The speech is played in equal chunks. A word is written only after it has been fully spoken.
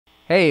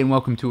Hey, and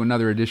welcome to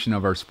another edition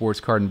of our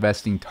Sports Card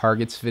Investing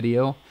Targets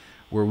video,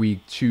 where we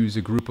choose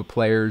a group of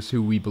players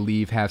who we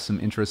believe have some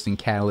interesting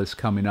catalysts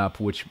coming up,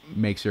 which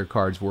makes their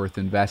cards worth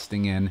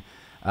investing in.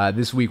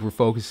 This week we're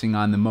focusing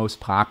on the most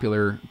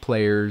popular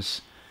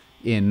players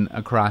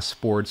across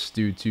sports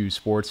due to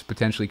sports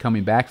potentially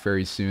coming back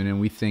very soon, and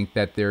we think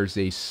that there's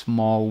a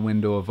small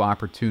window of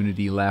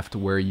opportunity left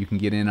where you can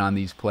get in on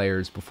these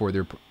players before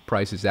their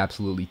prices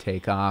absolutely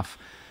take off.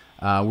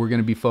 We're going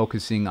to be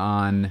focusing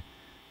on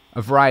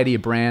a variety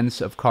of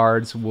brands of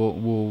cards.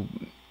 We'll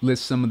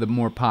list some of the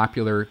more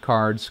popular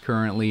cards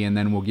currently, and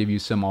then we'll give you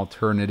some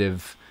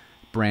alternative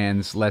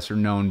brands, lesser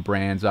known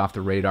brands, off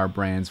the radar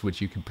brands, which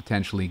you could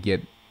potentially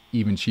get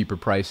even cheaper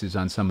prices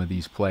on some of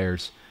these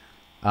players.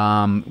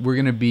 We're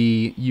going to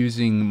be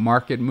using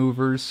market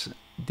movers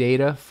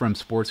data from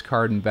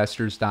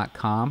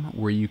sportscardinvestors.com,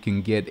 where you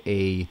can get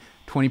a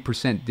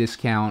 20%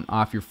 discount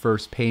off your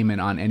first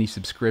payment on any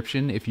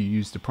subscription if you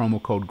use the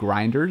promo code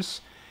GRINDERS.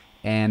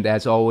 And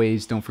as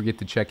always, don't forget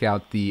to check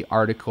out the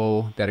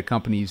article that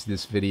accompanies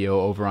this video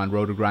over on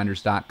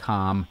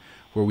RotoGrinders.com,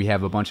 where we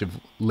have a bunch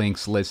of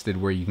links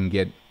listed where you can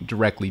get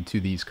directly to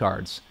these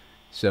cards.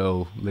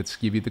 So let's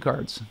give you the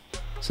cards.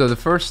 So the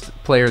first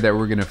player that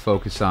we're going to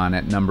focus on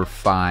at number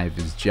 5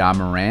 is Ja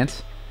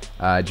Morant.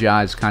 Ja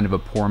is kind of a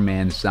poor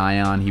man's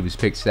Zion. He was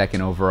picked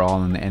second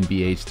overall in the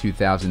NBA's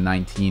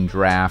 2019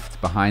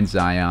 draft behind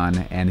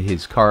Zion, and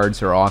his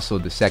cards are also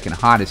the second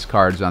hottest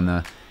cards on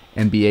the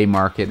NBA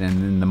market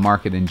and in the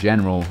market in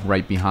general,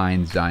 right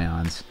behind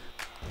Zion's.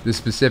 The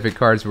specific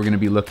cards we're going to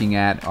be looking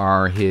at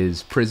are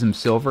his Prism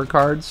Silver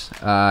cards,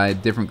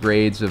 different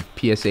grades of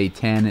PSA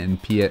 10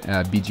 and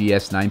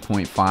BGS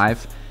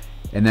 9.5.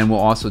 And then we'll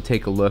also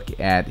take a look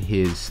at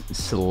his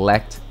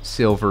Select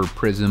Silver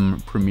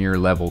Prism Premier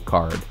level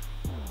card.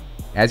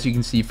 As you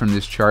can see from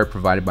this chart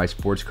provided by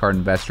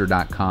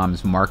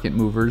SportsCardInvestor.com's Market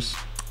Movers,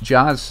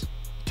 Ja's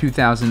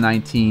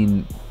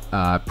 2019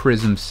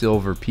 Prism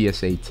Silver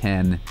PSA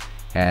 10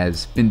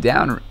 has been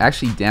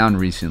actually down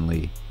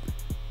recently.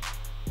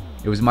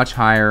 It was much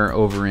higher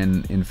over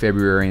in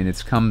February, and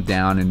it's come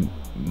down and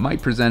might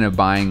present a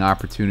buying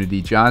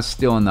opportunity. Ja's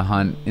still in the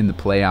hunt in the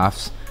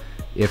playoffs.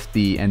 If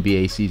the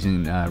NBA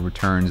season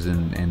returns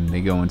and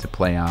they go into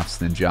playoffs,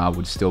 then Ja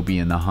would still be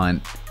in the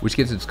hunt, which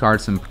gives his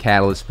card some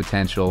catalyst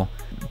potential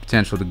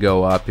to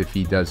go up if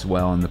he does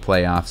well in the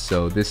playoffs.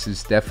 So this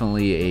is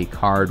definitely a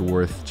card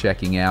worth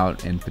checking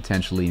out and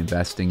potentially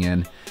investing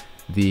in.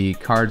 The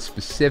card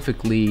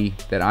specifically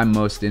that I'm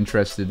most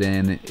interested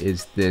in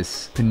is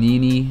this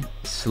Panini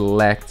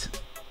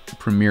Select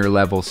Premier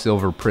Level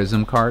Silver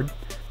Prism card.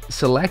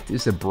 Select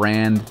is a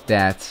brand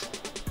that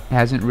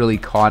hasn't really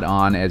caught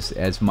on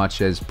as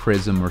much as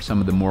Prism or some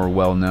of the more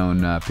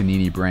well-known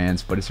Panini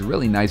brands, but it's a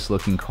really nice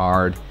looking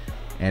card,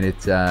 and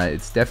it's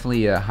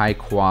definitely a high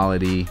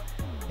quality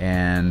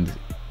and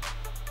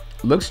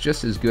looks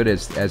just as good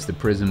as the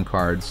Prism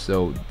cards.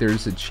 So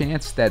there's a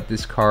chance that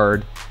this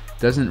card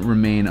doesn't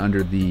remain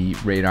under the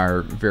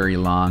radar very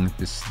long,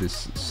 this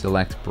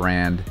Select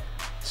brand.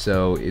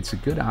 So it's a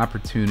good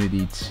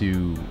opportunity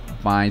to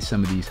buy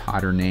some of these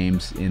hotter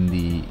names in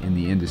the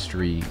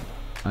industry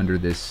under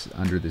this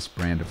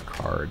brand of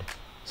card.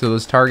 So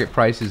those target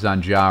prices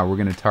on Ja, we're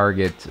going to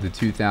target the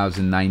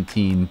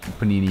 2019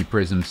 Panini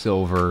Prism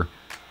Silver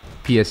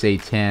PSA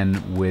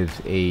 10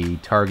 with a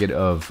target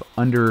of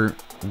under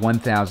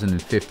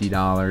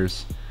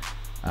 $1,050.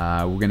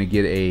 We're going to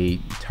get a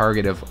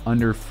target of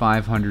under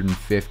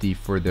 $550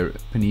 for the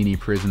Panini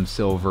Prism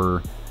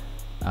Silver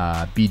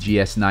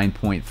BGS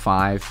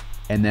 9.5.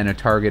 and then a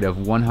target of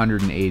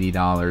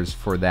 $180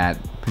 for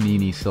that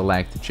Panini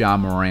Select Ja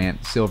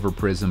Morant Silver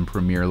Prism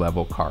Premier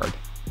level card.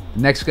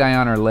 The next guy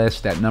on our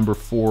list at number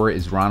 4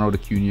 is Ronald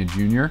Acuna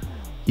Jr.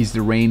 He's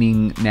the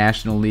reigning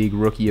National League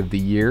Rookie of the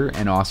Year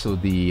and also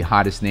the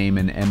hottest name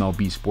in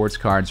MLB sports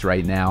cards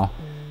right now.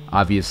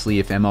 Obviously,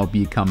 if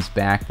MLB comes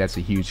back, that's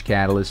a huge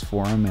catalyst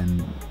for him,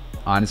 and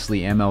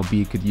honestly,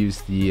 MLB could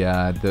use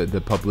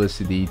the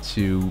publicity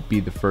to be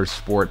the first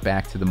sport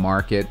back to the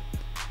market.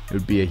 It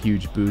would be a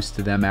huge boost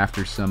to them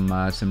after some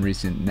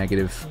recent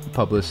negative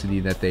publicity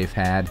that they've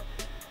had.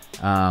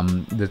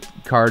 The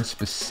cards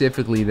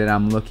specifically that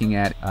I'm looking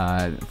at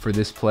for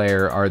this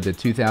player are the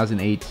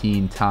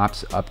 2018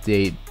 Topps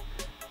Update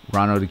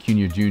Ronald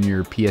Acuna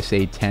Jr.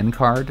 PSA 10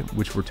 card,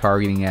 which we're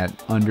targeting at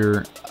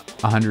under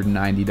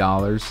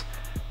 $190.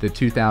 The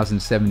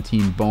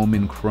 2017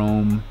 Bowman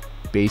Chrome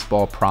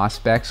Baseball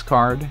Prospects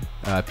card,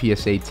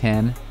 PSA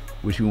 10,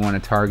 which we want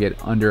to target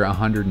under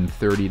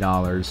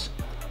 $130.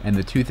 And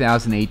the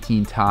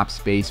 2018 Topps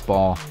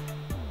Baseball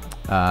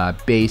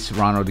base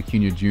Ronald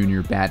Acuna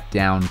Jr. Bat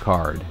Down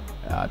card,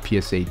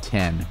 PSA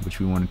 10, which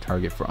we want to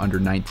target for under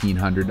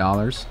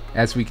 $1,900.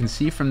 As we can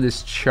see from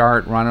this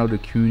chart, Ronald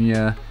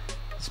Acuna,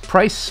 his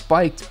price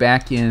spiked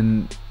back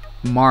in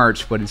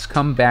March, but it's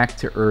come back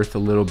to earth a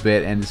little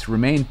bit, and it's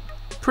remained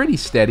pretty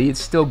steady.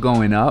 It's still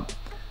going up,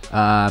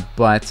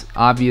 but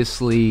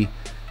obviously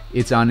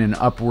it's on an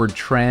upward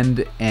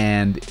trend,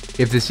 and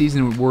if the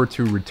season were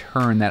to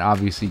return, that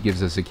obviously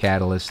gives us a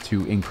catalyst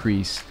to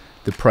increase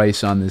the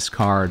price on this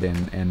card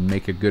and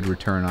make a good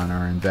return on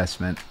our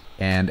investment.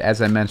 And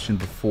as I mentioned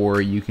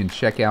before, you can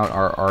check out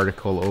our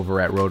article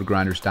over at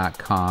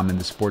RotoGrinders.com in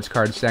the sports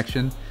card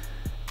section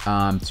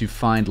to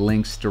find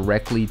links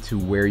directly to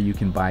where you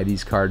can buy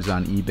these cards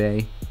on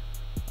eBay.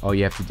 All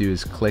you have to do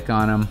is click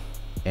on them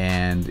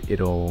and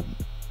it'll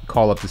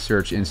call up the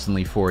search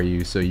instantly for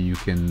you, so you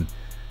can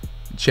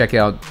check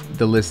out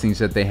the listings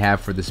that they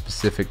have for the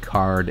specific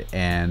card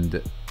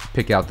and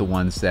pick out the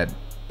ones that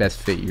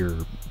best fit your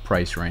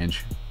price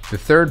range. The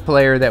third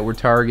player that we're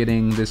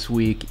targeting this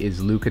week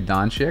is Luka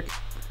Doncic.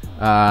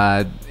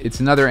 It's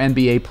another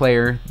NBA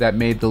player that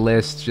made the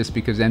list just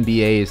because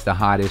NBA is the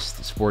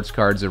hottest sports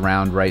cards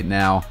around right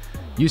now.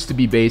 Used to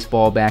be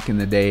baseball back in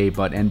the day,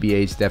 but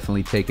NBA's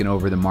definitely taken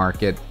over the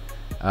market.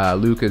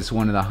 Luka's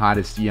one of the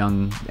hottest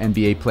young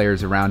NBA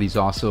players around. He's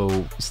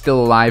also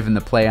still alive in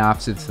the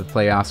playoffs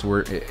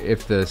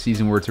if the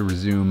season were to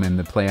resume and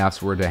the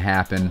playoffs were to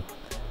happen.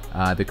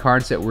 The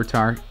cards that we're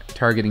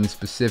targeting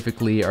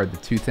specifically are the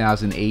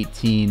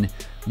 2018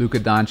 Luka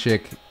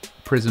Doncic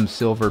Prism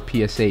Silver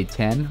PSA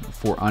 10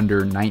 for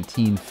under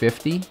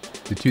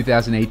 $19.50. The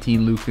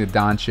 2018 Luka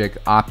Doncic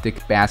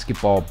Optic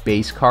Basketball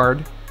Base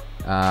Card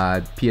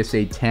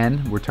PSA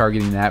 10, we're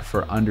targeting that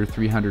for under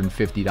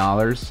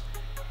 $350.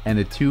 And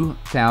the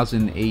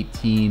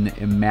 2018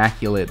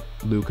 Immaculate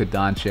Luka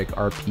Doncic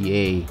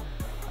RPA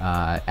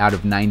out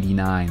of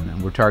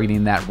 99. We're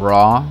targeting that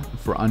raw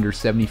for under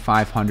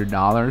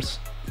 $7,500.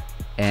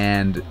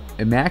 And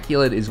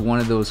Immaculate is one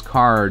of those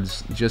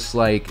cards, just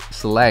like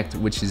Select,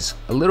 which is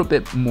a little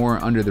bit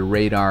more under the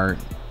radar.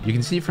 You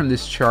can see from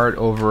this chart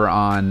over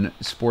on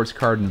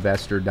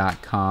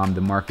sportscardinvestor.com,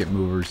 the market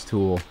movers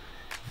tool,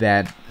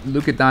 that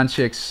Luka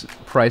Doncic's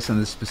price on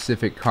this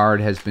specific card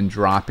has been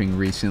dropping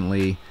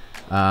recently.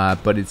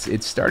 But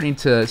it's starting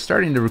to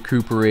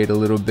recuperate a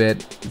little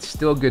bit. It's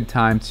still a good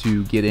time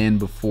to get in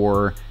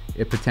before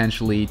it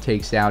potentially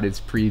takes out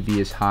its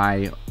previous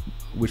high,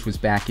 which was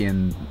back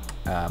in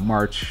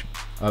March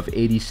of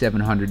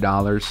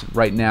 $8,700.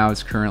 Right now,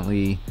 it's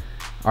currently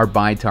our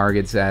buy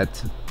target's at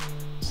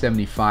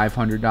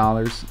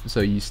 $7,500.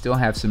 So you still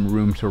have some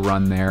room to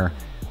run there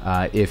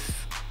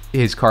if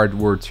his card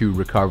were to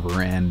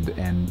recover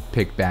and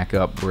pick back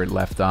up where it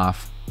left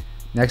off.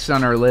 Next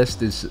on our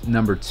list is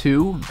number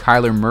 2,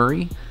 Kyler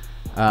Murray.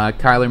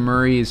 Kyler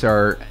Murray is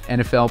our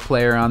NFL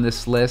player on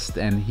this list,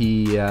 and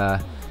he's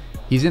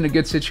in a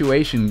good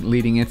situation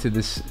leading into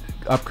this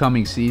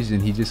upcoming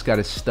season. He just got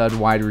a stud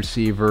wide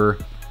receiver.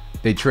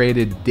 They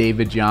traded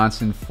David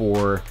Johnson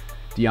for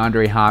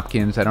DeAndre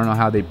Hopkins. I don't know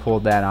how they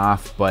pulled that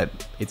off,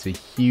 but it's a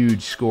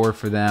huge score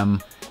for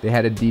them. They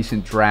had a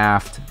decent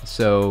draft,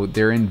 so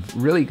they're in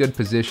really good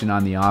position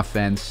on the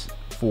offense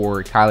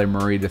for Kyler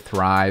Murray to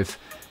thrive.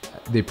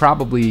 They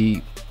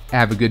probably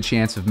have a good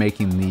chance of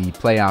making the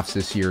playoffs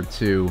this year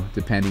too,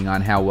 depending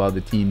on how well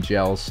the team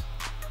gels.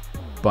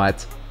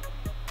 But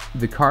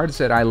the cards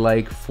that I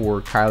like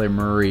for Kyler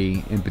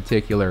Murray in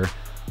particular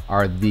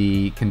are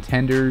the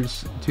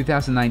Contenders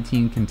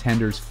 2019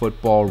 Contenders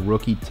Football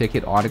Rookie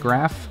Ticket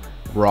Autograph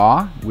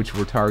Raw, which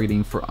we're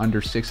targeting for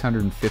under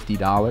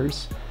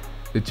 $650.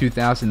 The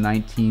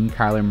 2019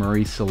 Kyler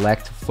Murray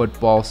Select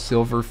Football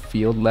Silver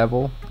Field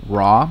Level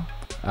Raw,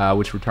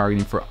 which we're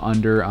targeting for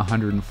under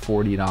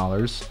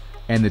 $140.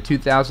 And the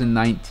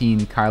 2019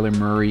 Kyler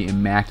Murray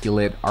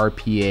Immaculate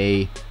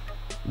RPA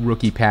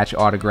Rookie Patch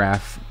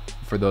Autograph,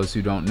 for those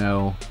who don't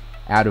know,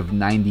 out of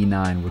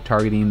 99. We're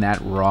targeting that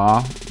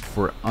raw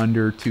for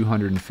under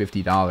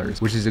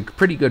 $250, which is a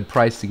pretty good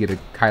price to get a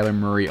Kyler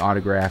Murray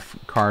autograph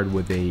card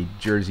with a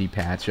jersey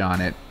patch on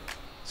it.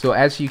 So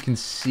as you can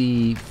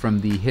see from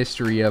the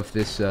history of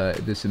this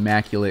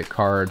Immaculate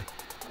card,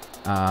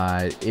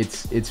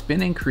 it's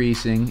been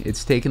increasing.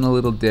 It's taken a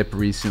little dip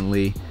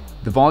recently.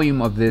 The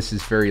volume of this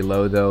is very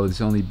low though.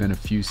 There's only been a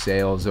few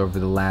sales over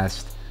the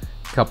last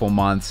couple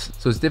months,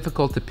 so it's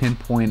difficult to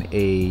pinpoint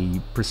a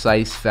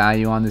precise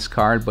value on this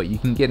card, but you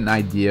can get an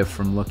idea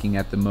from looking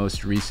at the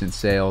most recent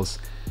sales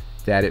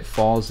that it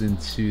falls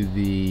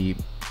into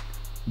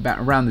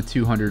around the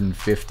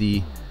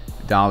 $250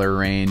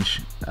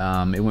 range.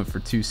 It went for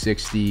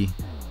 $260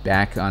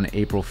 back on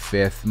April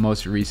 5th.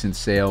 Most recent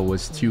sale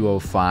was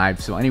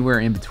 $205, so anywhere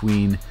in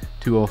between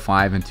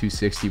 $205 and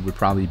 $260 would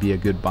probably be a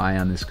good buy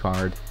on this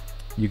card.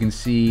 You can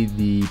see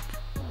the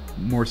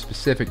more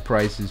specific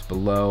prices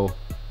below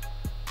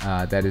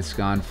that it's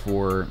gone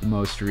for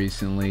most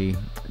recently.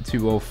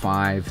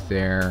 $205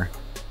 there,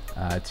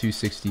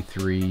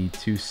 $263,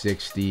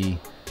 $260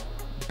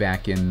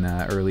 back in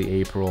early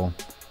April,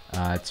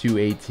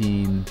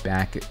 $218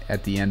 back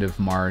at the end of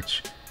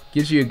March.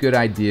 Gives you a good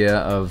idea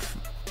of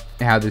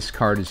how this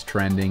card is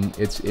trending.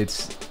 It's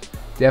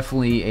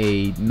definitely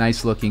a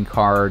nice looking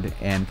card,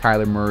 and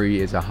Kyler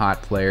Murray is a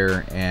hot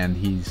player, and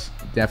he's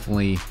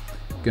definitely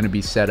going to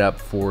be set up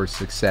for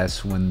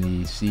success when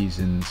the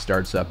season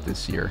starts up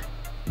this year.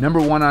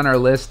 Number 1 on our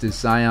list is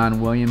Zion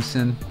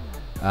Williamson.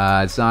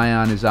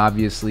 Zion is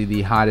obviously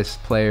the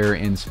hottest player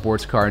in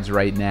sports cards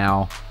right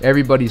now.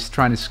 Everybody's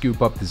trying to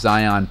scoop up the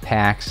Zion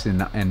packs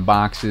and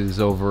boxes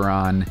over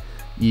on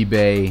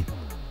eBay,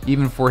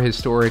 even for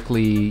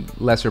historically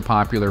lesser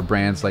popular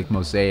brands like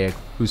Mosaic,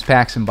 whose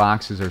packs and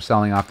boxes are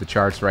selling off the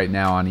charts right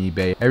now on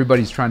eBay.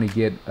 Everybody's trying to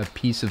get a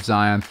piece of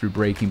Zion through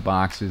breaking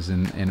boxes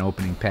and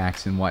opening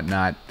packs and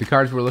whatnot. The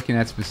cards we're looking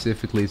at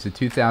specifically is the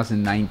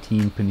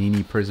 2019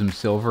 Panini Prism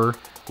Silver,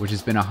 which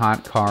has been a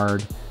hot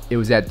card. It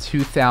was at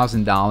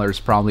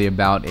 $2,000 probably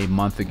about a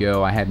month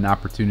ago. I had an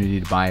opportunity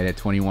to buy it at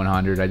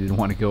 $2,100. I didn't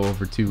want to go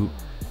over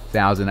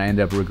 $2,000. I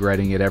ended up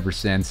regretting it ever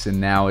since,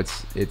 and now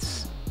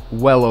it's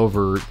well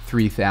over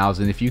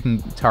 $3,000. If you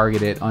can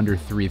target it under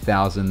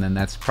 $3,000, then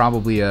that's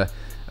probably a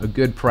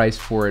good price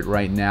for it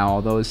right now,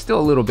 although it's still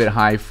a little bit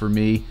high for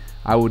me.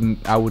 I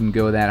wouldn't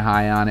go that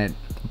high on it,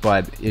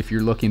 but if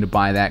you're looking to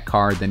buy that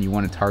card, then you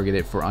want to target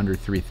it for under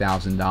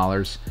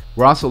 $3,000.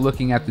 We're also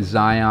looking at the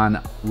Zion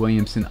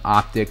Williamson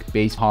Optic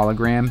Base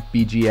Hologram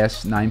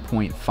BGS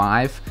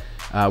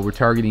 9.5. We're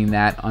targeting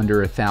that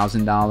under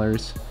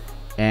 $1,000.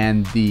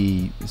 And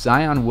the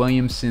Zion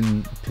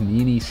Williamson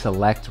Panini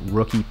Select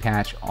Rookie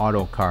Patch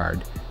Auto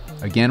Card.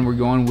 Again, we're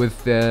going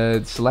with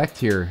the Select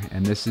here,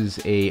 and this is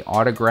a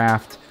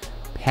autographed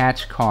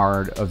patch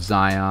card of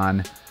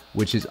Zion,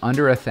 which is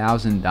under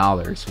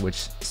 $1,000,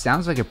 which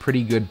sounds like a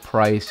pretty good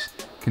price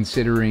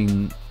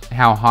considering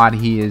how hot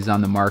he is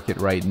on the market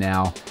right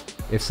now.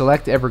 If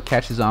Select ever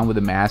catches on with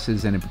the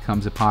masses and it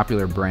becomes a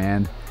popular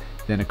brand,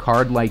 then a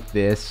card like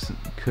this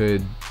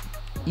could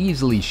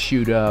easily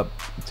shoot up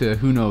to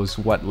who knows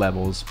what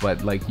levels.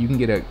 But like, you can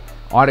get a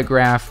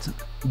autographed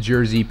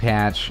jersey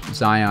patch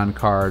Zion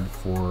card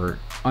for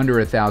under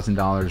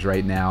 $1,000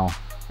 right now,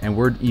 and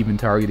we're even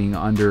targeting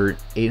under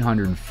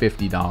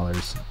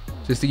 $850.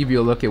 Just to give you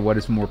a look at what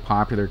his more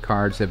popular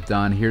cards have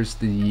done, here's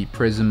the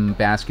Prism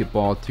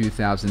Basketball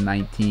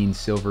 2019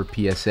 Silver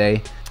PSA.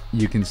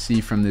 You can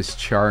see from this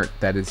chart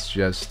that it's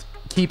just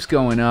keeps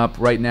going up.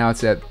 Right now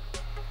it's at,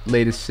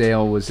 latest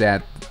sale was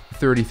at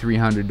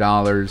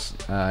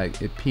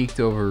 $3,300. It peaked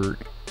over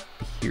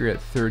here at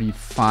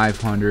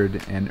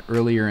 $3,500, and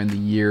earlier in the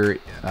year,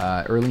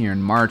 earlier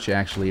in March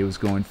actually, it was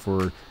going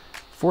for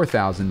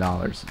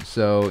 $4,000.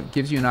 So it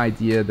gives you an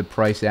idea of the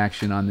price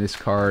action on this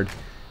card.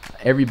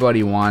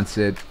 Everybody wants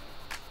it,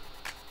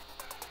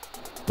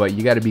 but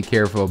you got to be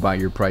careful about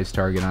your price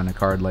target on a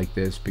card like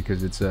this,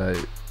 because it's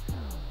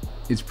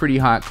pretty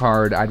hot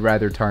card. I'd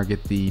rather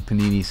target the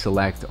Panini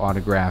Select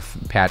autograph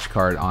patch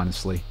card,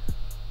 honestly.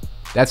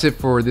 That's it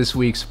for this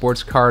week's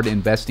Sports Card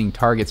Investing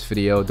Targets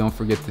video. Don't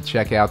forget to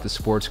check out the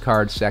sports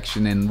card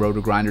section in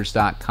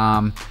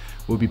RotoGrinders.com.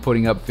 We'll be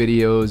putting up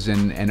videos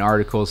and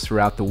articles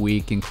throughout the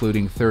week,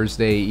 including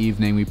Thursday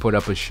evening we put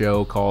up a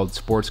show called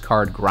Sports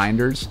Card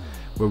Grinders,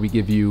 where we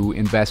give you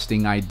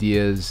investing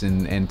ideas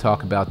and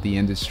talk about the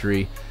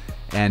industry.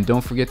 And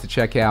don't forget to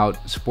check out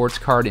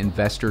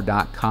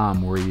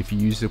sportscardinvestor.com, where if you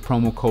use the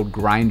promo code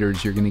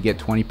GRINDERS, you're going to get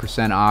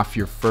 20% off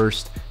your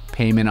first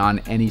payment on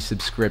any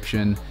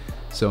subscription.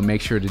 So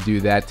make sure to do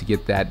that to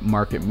get that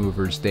market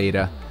movers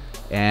data.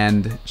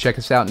 And check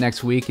us out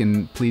next week,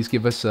 and please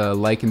give us a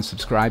like and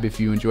subscribe if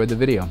you enjoyed the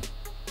video.